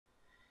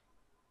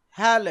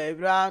Hello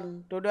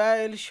everyone,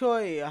 today I will show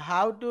you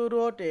how to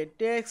rotate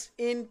text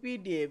in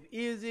PDF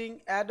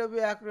using Adobe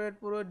Acrobat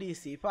Pro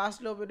DC.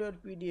 First open your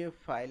PDF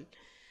file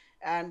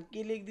and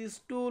click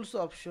this tools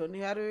option.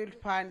 Here you will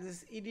find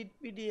this edit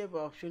PDF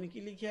option.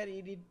 Click here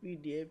edit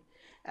PDF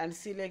and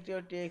select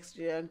your text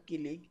and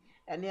click,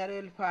 and here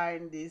you will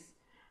find this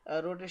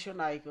rotation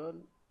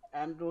icon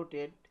and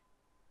rotate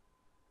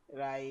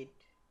right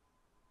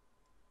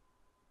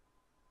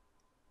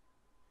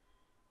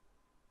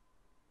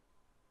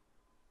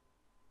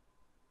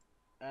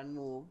and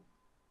move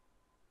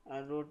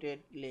and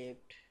rotate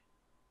left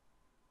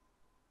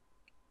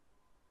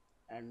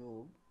and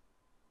move.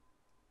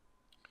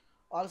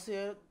 Also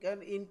you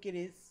can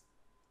increase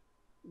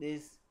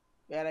this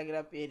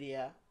paragraph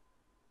area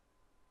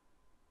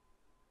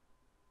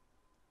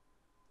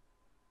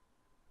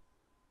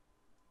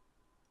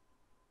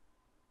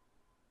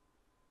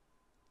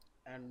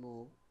and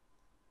move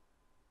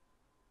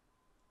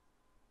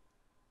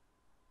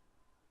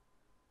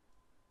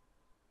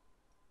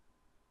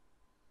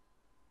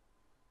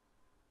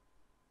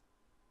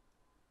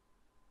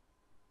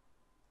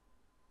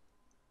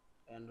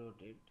and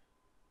rotate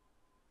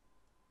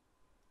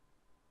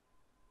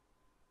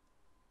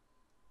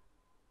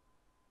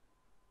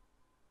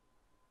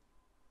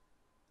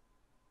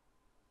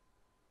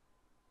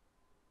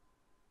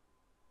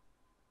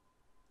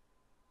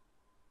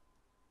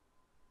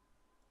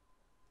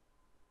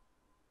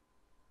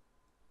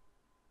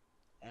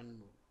and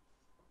move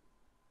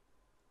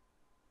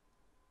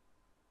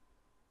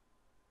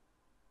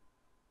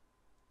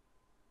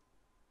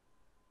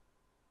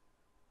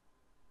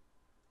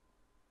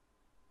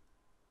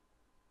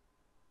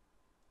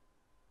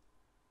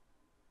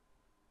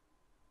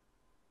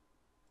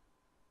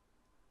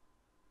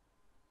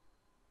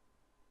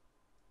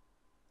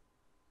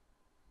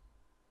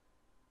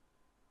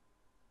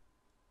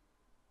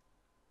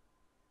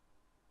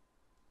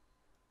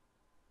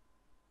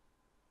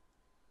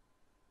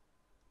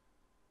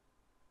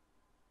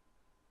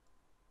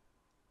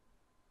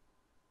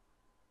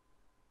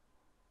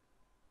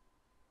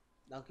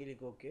now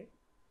click OK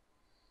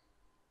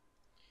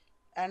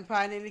and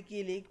finally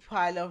click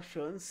file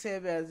option,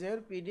 save as your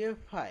PDF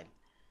file.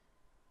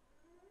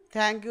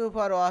 Thank you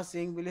for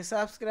watching. Please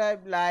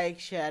subscribe, like,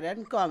 share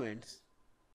and comments.